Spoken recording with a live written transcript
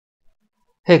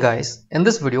Hey guys, in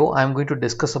this video I am going to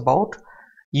discuss about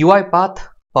UiPath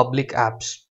Public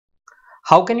Apps.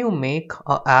 How can you make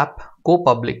an app go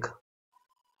public?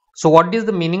 So what is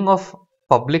the meaning of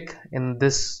public in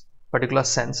this particular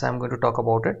sense? I am going to talk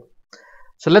about it.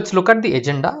 So let's look at the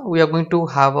agenda. We are going to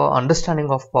have an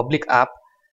understanding of public app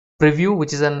preview,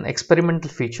 which is an experimental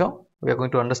feature. We are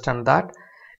going to understand that.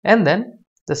 And then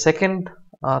the second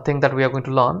thing that we are going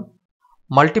to learn,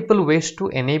 multiple ways to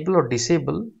enable or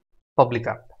disable public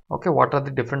app. Okay, what are the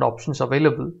different options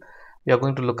available? We are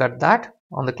going to look at that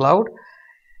on the cloud,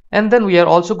 and then we are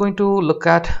also going to look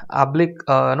at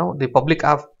the public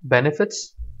app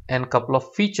benefits and couple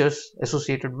of features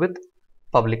associated with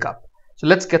public app. So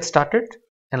let's get started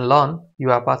and learn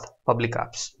UiPath Public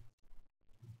Apps.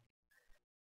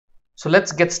 So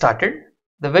let's get started.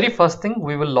 The very first thing,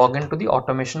 we will log into the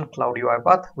automation cloud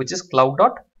UiPath, which is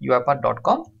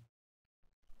cloud.uipath.com.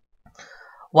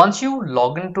 Once you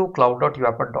log into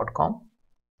cloud.uipath.com,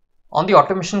 on the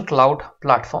automation cloud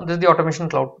platform, this is the automation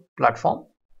cloud platform.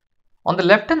 On the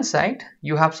left hand side,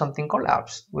 you have something called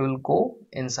apps. We will go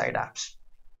inside apps.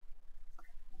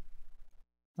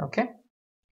 Okay.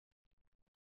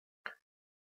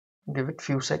 Give it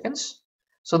few seconds.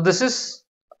 So this is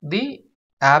the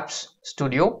apps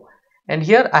studio, and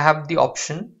here I have the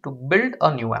option to build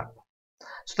a new app.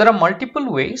 So there are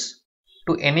multiple ways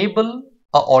to enable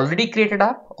a already created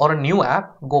app or a new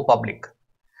app go public.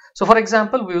 So for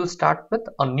example, we will start with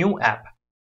a new app.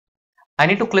 I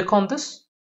need to click on this,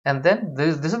 and then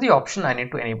this is the option I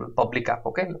need to enable public app.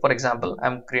 Okay, for example,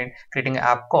 I'm creating an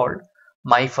app called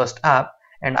My First App,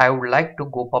 and I would like to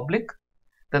go public.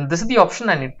 Then this is the option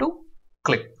I need to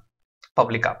click,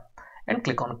 public app, and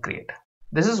click on create.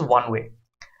 This is one way.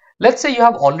 Let's say you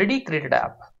have already created an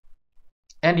app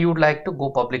and you would like to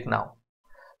go public now.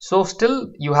 So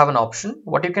still you have an option.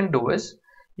 What you can do is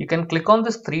you can click on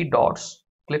this three dots,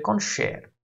 click on share,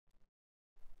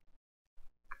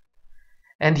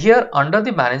 and here under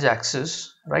the manage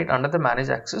access, right under the manage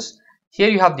access, here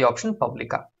you have the option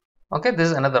public app. Okay,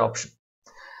 this is another option.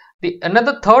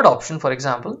 Another third option, for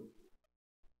example,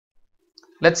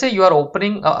 let's say you are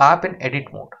opening an app in edit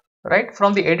mode, right?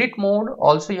 From the edit mode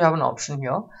also you have an option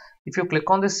here. If you click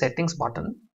on this settings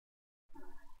button,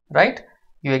 right,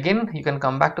 you can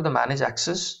come back to the manage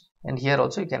access, and here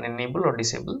also you can enable or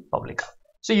disable public app.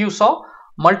 So you saw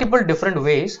multiple different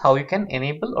ways how you can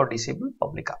enable or disable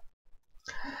public app.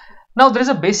 Now there is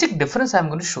a basic difference I'm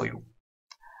going to show you.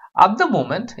 At the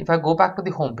moment, if I go back to the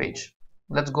home page,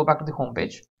 let's go back to the home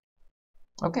page.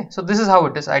 Okay, so this is how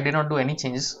it is. I did not do any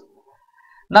changes.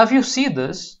 Now if you see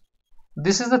this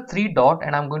is the three dot,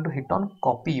 and I'm going to hit on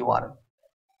copy URL.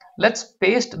 Let's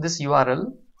paste this URL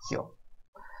here.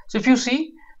 So if you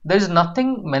see, there is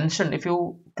nothing mentioned. If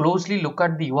you closely look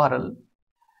at the URL,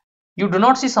 you do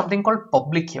not see something called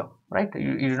public here, right?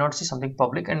 You do not see something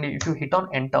public, and if you hit on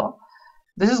enter,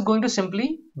 this is going to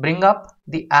simply bring up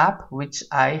the app which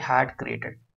I had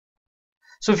created.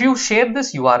 So if you share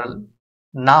this URL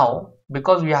now,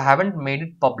 because we haven't made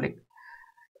it public,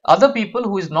 other people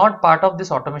who is not part of this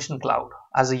automation cloud,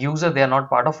 as a user they are not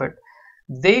part of it,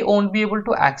 they won't be able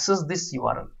to access this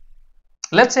URL.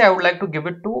 Let's say I would like to give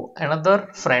it to another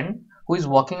friend who is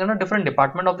working in a different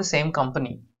department of the same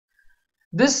company.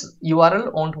 This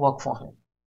URL won't work for him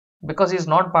because he is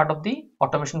not part of the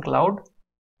automation cloud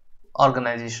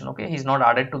organization. Okay, he's not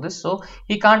added to this, so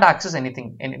he can't access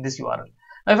anything in this URL.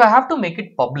 Now if I have to make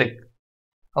it public,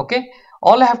 okay,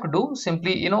 all I have to do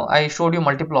simply, I showed you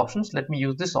multiple options. Let me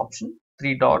use this option,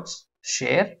 three dots,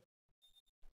 share,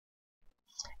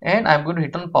 and I'm going to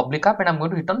hit on public app, and I'm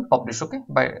going to hit on publish. Okay,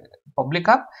 by public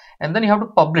app, and then you have to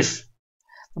publish.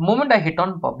 The moment I hit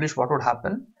on publish, what would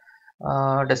happen?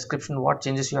 Description, what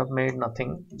changes you have made?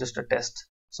 Nothing, just a test.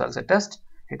 So I'll say test,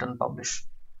 hit on publish.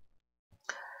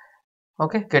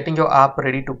 Okay, getting your app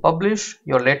ready to publish.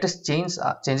 Your latest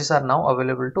changes are now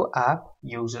available to app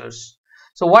users.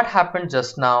 So what happened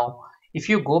just now? If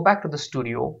you go back to the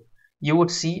studio, you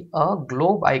would see a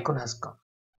globe icon has come,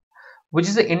 which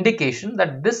is an indication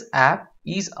that this app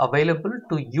is available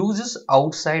to users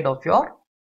outside of your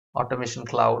automation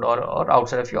cloud or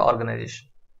outside of your organization.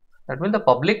 That means the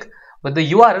public with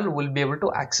the URL will be able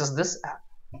to access this app.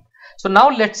 So now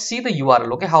let's see the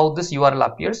URL. Okay, how this URL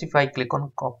appears. If I click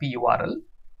on copy URL,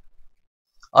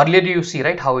 earlier you see,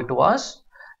 right, how it was.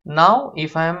 Now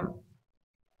if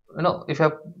if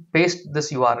I paste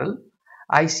this URL,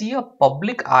 I see a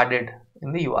public added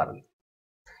in the URL.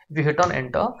 If you hit on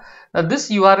enter, now this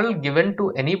URL given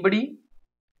to anybody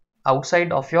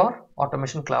outside of your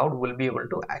automation cloud will be able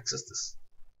to access this.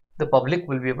 The public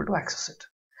will be able to access it.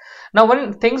 Now,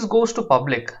 when things goes to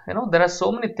public, there are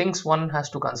so many things one has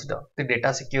to consider. The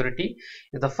data security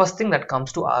is the first thing that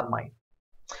comes to our mind.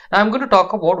 Now, I'm going to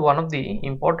talk about one of the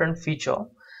important feature.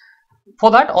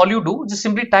 For that, all you do, just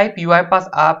simply type UiPath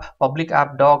app, public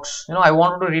app docs. I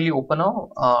wanted to really open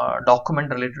a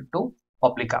document related to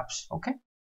public apps. Okay.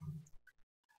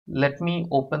 Let me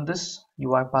open this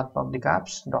UiPath Public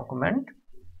Apps document,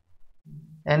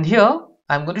 and here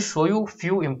I'm going to show you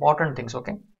few important things.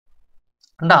 Okay,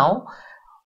 now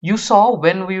you saw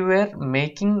when we were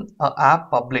making an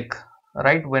app public,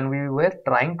 right? When we were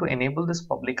trying to enable this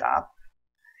public app,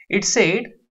 it said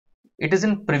it is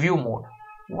in preview mode.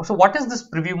 So what is this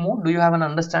preview mode? Do you have an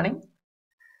understanding?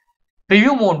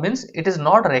 Preview mode means it is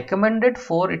not recommended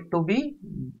for it to be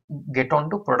get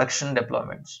onto production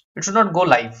deployments. It should not go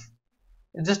live.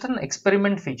 It's just an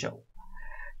experiment feature.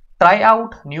 Try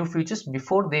out new features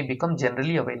before they become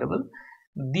generally available.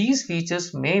 These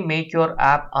features may make your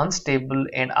app unstable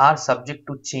and are subject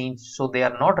to change, so they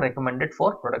are not recommended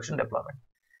for production deployment.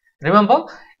 Remember,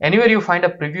 anywhere you find a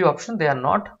preview option, they are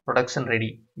not production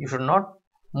ready. You should not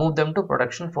move them to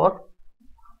production for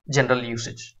general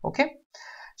usage. Okay,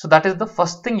 so that is the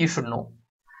first thing you should know.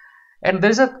 And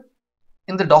there is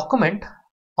in the document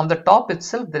on the top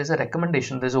itself, there is a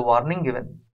recommendation, there is a warning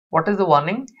given. What is the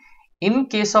warning? In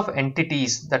case of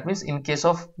entities, that means in case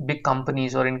of big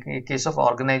companies or in case of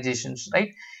organizations, right?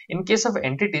 In case of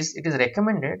entities, it is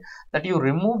recommended that you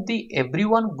remove the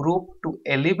everyone group to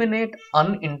eliminate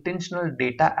unintentional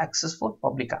data access for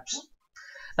public apps.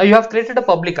 Now you have created a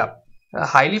public app.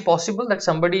 Highly possible that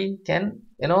somebody can,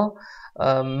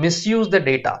 misuse the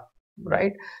data,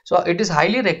 right? So it is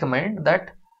highly recommended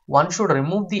that one should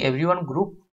remove the everyone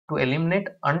group to eliminate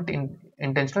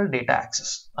unintentional data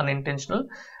access, unintentional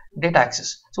data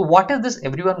access. So what is this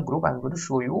everyone group? I'm going to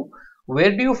show you.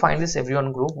 Where do you find this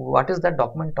everyone group? What is that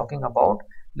document talking about?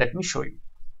 Let me show you.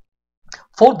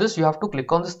 For this, you have to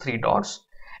click on this three dots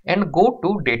and go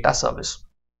to data service.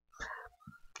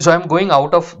 So I'm going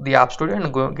out of the App Studio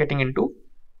and getting into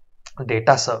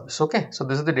data service. Okay, so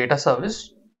this is the data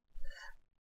service.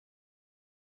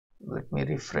 Let me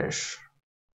refresh.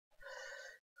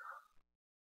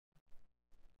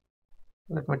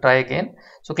 Let me try again.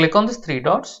 So click on this three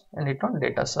dots and hit on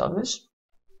data service.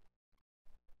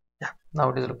 Yeah, now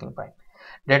it is looking fine.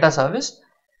 Data service.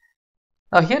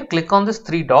 Now here click on this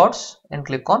three dots and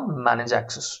click on manage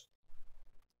access.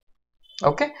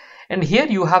 Okay, and here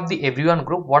you have the everyone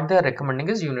group. What they are recommending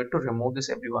is you need to remove this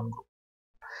everyone group.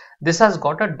 This has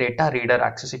got a data reader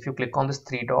access. If you click on this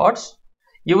three dots,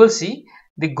 you will see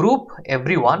the group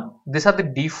everyone. These are the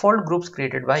default groups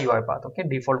created by UiPath. Okay,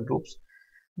 default groups.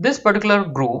 This particular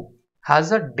group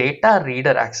has a data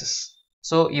reader access.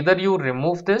 So either you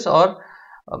remove this or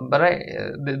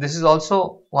this is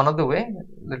also one of the way.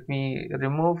 Let me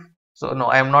remove. So no,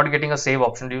 I am not getting a save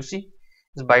option. Do you see?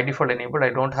 It's by default enabled.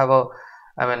 I don't have a,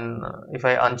 if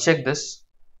I uncheck this,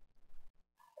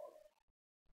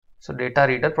 so data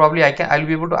reader, probably I'll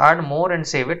be able to add more and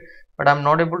save it, but I'm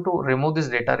not able to remove this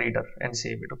data reader and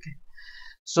save it. Okay,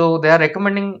 so they are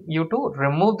recommending you to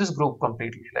remove this group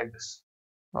completely like this.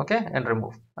 Okay, and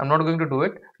remove. I'm not going to do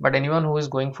it, but anyone who is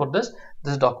going for this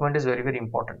document is very, very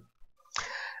important.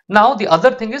 Now the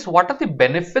other thing is, what are the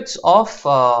benefits of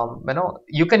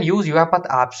you can use UiPath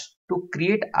apps to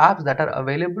create apps that are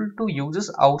available to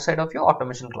users outside of your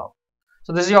automation cloud.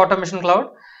 So this is your automation cloud.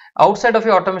 Outside of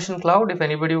your automation cloud, if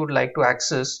anybody would like to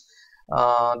access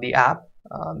the app,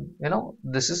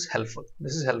 this is helpful.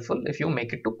 This is helpful if you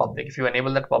make it to public. If you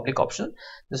enable that public option,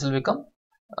 this will become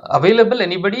available.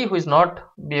 Anybody who is not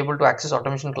be able to access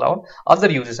automation cloud, other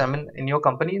users, in your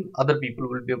company, other people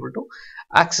will be able to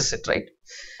access it, right?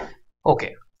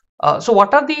 Okay, so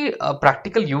what are the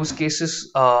practical use cases?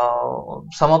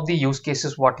 Some of the use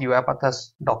cases what UiPath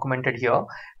has documented here: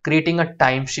 creating a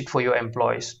timesheet for your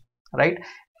employees, right?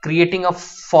 Creating a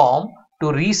form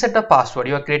to reset a password.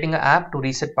 You are creating an app to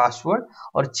reset password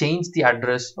or change the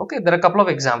address. Okay, there are a couple of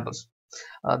examples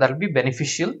that will be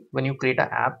beneficial when you create an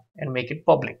app and make it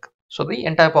public, so the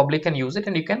entire public can use it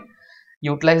and you can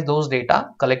utilize those data,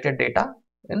 collected data,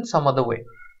 in some other way.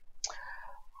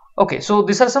 Okay, so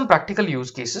these are some practical use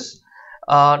cases.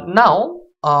 Now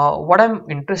what I'm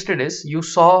interested is, you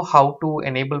saw how to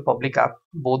enable public app,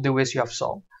 both the ways you have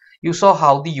saw. You saw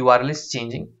how the URL is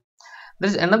changing. There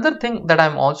is another thing that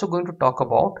I'm also going to talk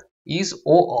about is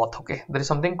OAuth. Okay, there is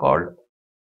something called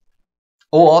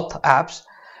OAuth apps,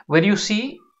 where you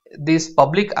see these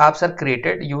public apps are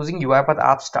created using UiPath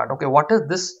App Start. Okay, what is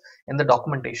this in the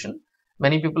documentation?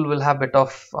 Many people will have a bit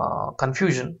of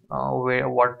confusion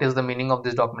what is the meaning of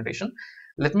this documentation.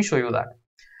 Let me show you that.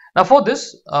 Now for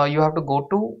this, you have to go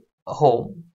to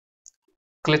home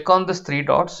click on this three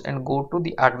dots and go to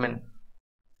the admin.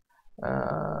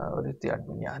 What is the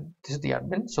admin? Yeah, this is the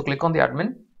admin. So click on the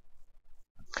admin.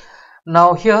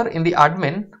 Now here in the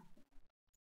admin,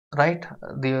 right,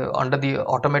 the under the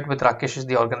automate with Rakesh is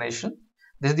the organization.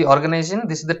 This is the organization.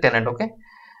 This is the tenant. Okay,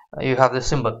 you have the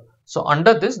symbol. So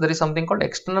under this there is something called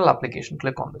external application.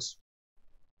 Click on this.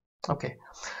 Okay,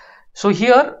 so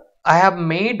here I have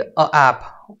made a app,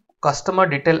 customer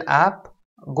detail app,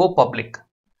 go public.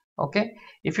 Okay,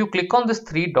 if you click on this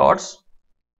three dots,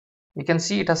 you can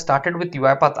see it has started with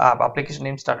UiPath app, application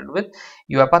name started with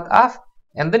UiPath app,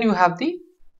 and then you have the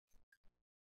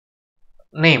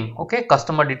name, okay,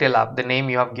 customer detail app, the name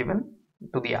you have given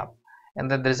to the app, and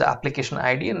then there is application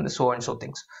ID and so and so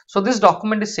things. So this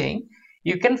document is saying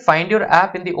you can find your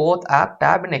app in the OAuth app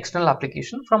tab in external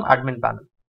application from admin panel.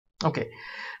 Okay,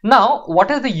 now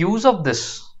what is the use of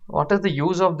this? What is the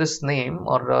use of this name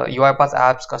or UiPath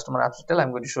apps, customer apps detail?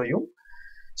 I'm going to show you.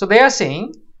 So they are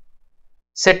saying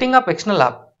setting up external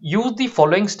app, use the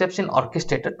following steps in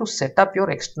orchestrator to set up your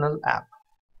external app.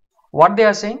 What they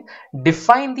are saying,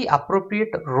 define the appropriate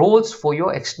roles for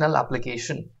your external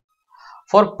application.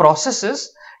 For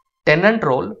processes, tenant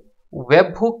role,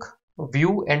 webhook,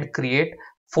 view and create,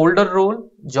 folder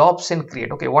role, jobs and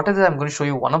create. Okay, what is it? I'm going to show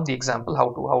you one of the example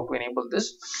how to enable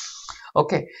this.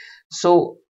 Okay,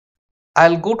 so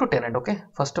I'll go to tenant. Okay,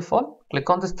 first of all, click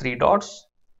on this three dots,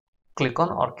 click on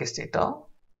orchestrator.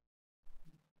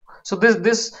 So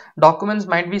this documents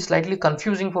might be slightly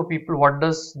confusing for people. What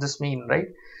does this mean, right?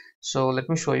 So let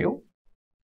me show you.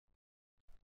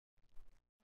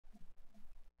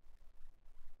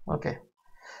 Okay,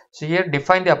 so here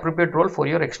define the appropriate role for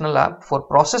your external app. For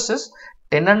processes,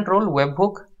 tenant role,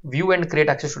 webhook, view and create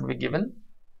access should be given,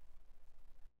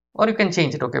 or you can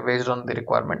change it, okay, based on the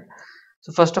requirement.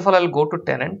 So first of all, I'll go to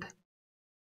tenant,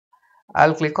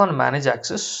 I'll click on manage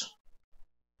access.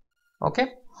 Okay,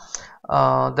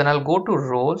 then I'll go to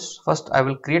roles. First I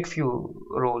will create few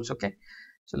roles. Okay,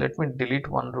 so let me delete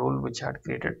one role which I had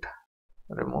created,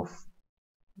 remove,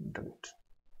 delete.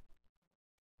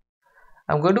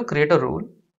 I'm going to create a rule,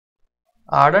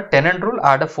 add a tenant rule,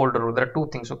 add a folder rule. There are two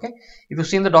things. Okay, if you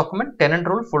see in the document, tenant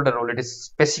role, folder role, it is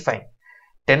specifying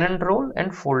tenant role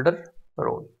and folder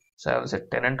role. So I will say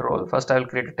tenant role. First I will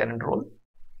create a tenant role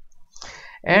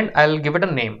and I'll give it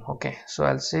a name. Okay, so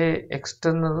I'll say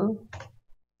external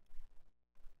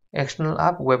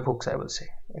app webhooks. I will say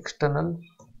external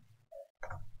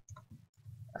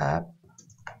app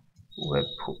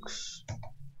webhooks.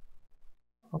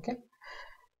 Okay,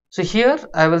 so here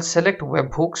I will select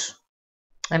webhooks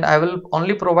and I will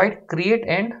only provide create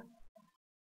and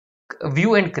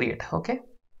view and create. Okay,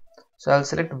 so I'll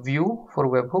select view for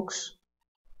webhooks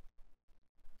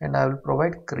and I will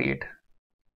provide create.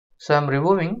 So I'm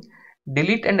removing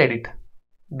delete and edit.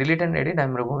 Delete and edit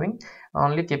I'm removing,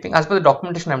 only keeping as per the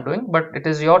documentation I'm doing, but it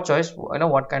is your choice, you know,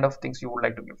 what kind of things you would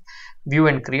like to give. View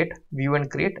and create,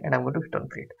 and I'm going to hit on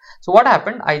create. So what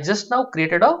happened, I just now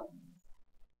created a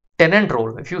tenant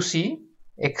role. If you see,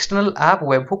 external app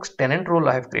webhooks tenant role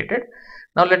I have created.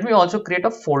 Now let me also create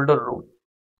a folder rule.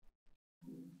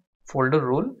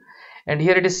 And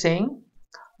here it is saying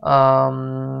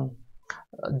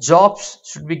jobs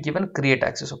should be given create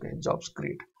access. Okay, jobs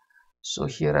create. So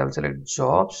here I will select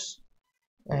jobs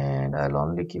and I'll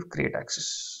only give create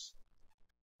access,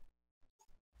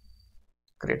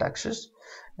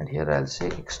 and here I'll say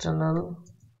external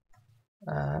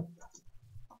app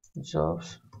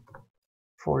jobs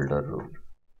folder rule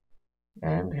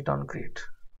and hit on create.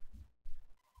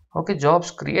 Okay, jobs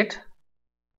create.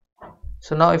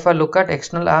 So now if I look at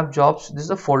external app jobs, this is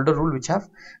a folder rule which I have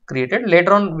created.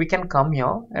 Later on we can come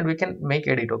here and we can make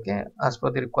edit. Okay, as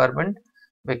per the requirement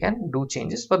we can do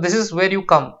changes, but this is where you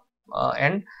come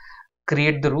and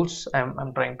create the rules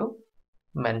I'm trying to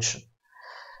mention.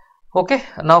 Okay,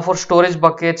 now for storage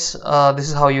buckets, this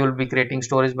is how you will be creating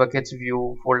storage buckets,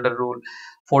 view, folder rule,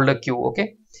 folder queue.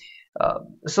 Okay,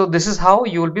 so this is how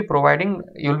you will be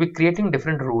creating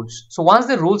different rules. So once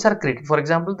the rules are created, for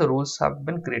example, the rules have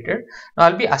been created, now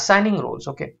I'll be assigning roles.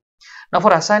 Okay, now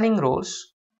for assigning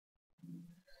roles,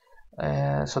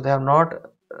 so they have not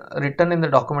written in the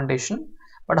documentation,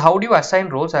 but how do you assign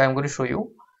roles? I am going to show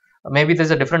you. Maybe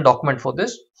there's a different document for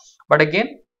this, but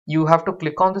again you have to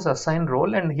click on this assign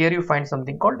role and here you find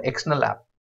something called external app.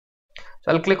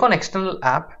 So I'll click on external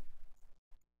app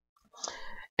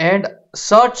and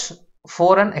search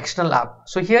for an external app.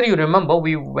 So here you remember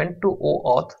we went to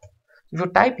OAuth. If you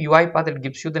type UiPath, it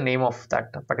gives you the name of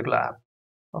that particular app,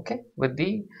 okay, with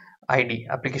the ID,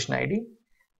 application ID.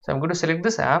 So I'm going to select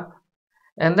this app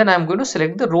and then I'm going to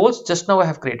select the roles just now I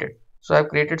have created. So I have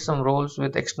created some roles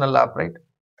with external app, right?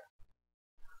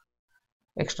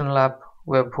 external app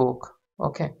webhook.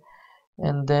 Okay,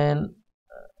 and then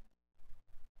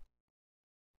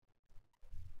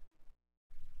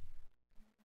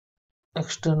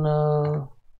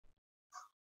external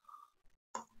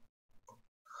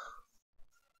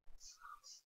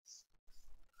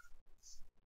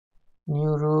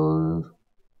new rule.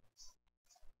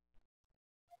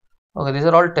 Okay, these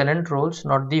are all tenant rules,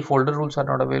 not the folder rules are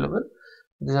not available.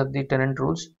 These are the tenant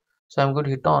rules. So I'm going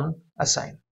to hit on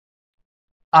assign.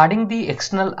 Adding the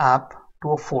external app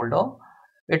to a folder,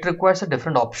 it requires a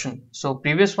different option. So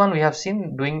previous one we have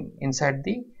seen doing inside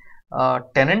the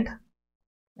tenant,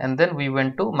 and then we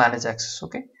went to manage access.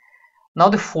 Okay, now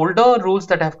the folder rules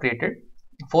that I have created,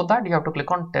 for that you have to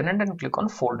click on tenant and click on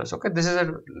folders. Okay, this is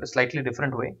a slightly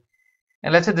different way.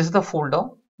 And let's say this is the folder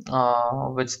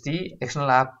which the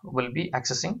external app will be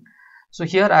accessing. So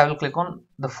here I will click on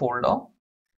the folder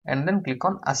and then click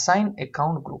on assign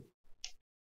account group.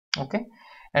 Okay,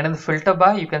 and in the filter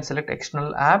bar you can select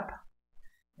external app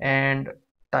and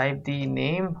type the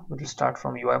name. We will start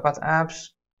from UiPath apps.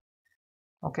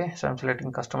 Okay, so I'm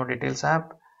selecting customer details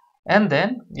app, and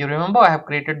then you remember I have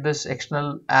created this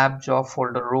external app job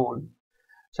folder rule.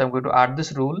 So I'm going to add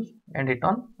this rule and hit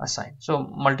on assign. So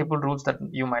multiple rules that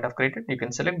you might have created, you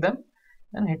can select them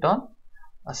and hit on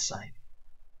assign.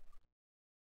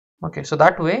 Okay, so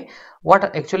that way what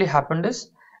actually happened is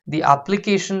the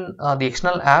application, the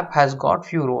external app has got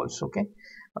few roles. Okay,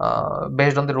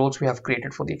 based on the roles we have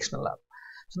created for the external app.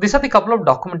 So these are the couple of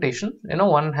documentation.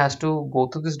 One has to go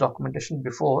through this documentation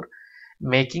before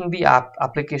making the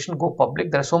application go public.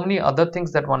 There are so many other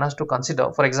things that one has to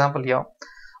consider. For example, here,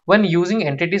 when using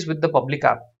entities with the public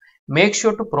app, make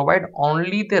sure to provide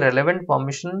only the relevant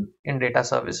permission in data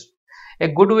service. A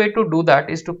good way to do that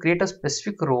is to create a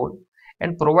specific role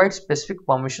and provide specific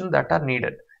permission that are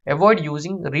needed. Avoid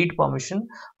using read permission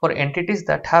for entities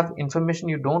that have information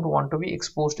you don't want to be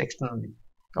exposed externally.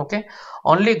 Okay,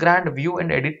 only grant view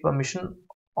and edit permission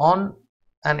on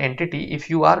an entity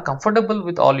if you are comfortable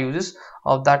with all users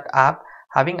of that app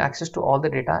having access to all the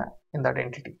data in that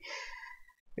entity.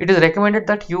 It is recommended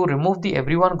that you remove the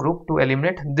everyone group to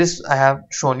eliminate this. I have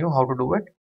shown you how to do it.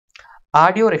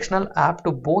 Add your external app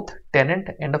to both tenant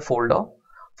and a folder.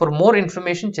 For more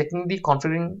information, checking the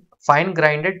configuring fine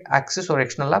grinded access or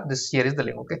external app, this here is the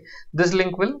link. Okay, this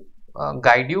link will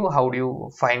guide you how do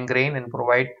you fine grain and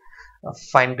provide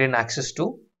fine grain access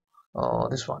to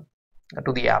this one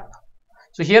to the app.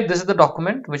 So here this is the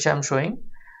document which I am showing.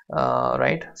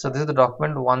 Right, so this is the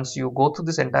document. Once you go through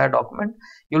this entire document,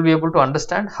 you'll be able to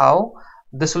understand how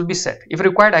this will be set. If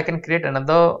required, I can create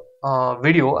another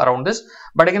video around this,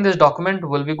 but again this document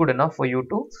will be good enough for you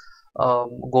to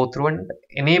go through and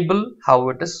enable how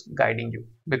it is guiding you,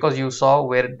 because you saw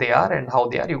where they are and how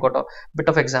they are. You got a bit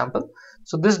of example.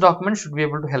 So this document should be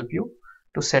able to help you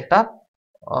to set up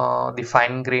the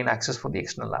fine grain access for the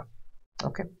external app.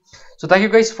 Okay, so thank you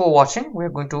guys for watching. We are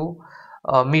going to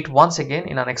meet once again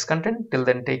in our next content. Till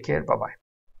then, take care. Bye bye.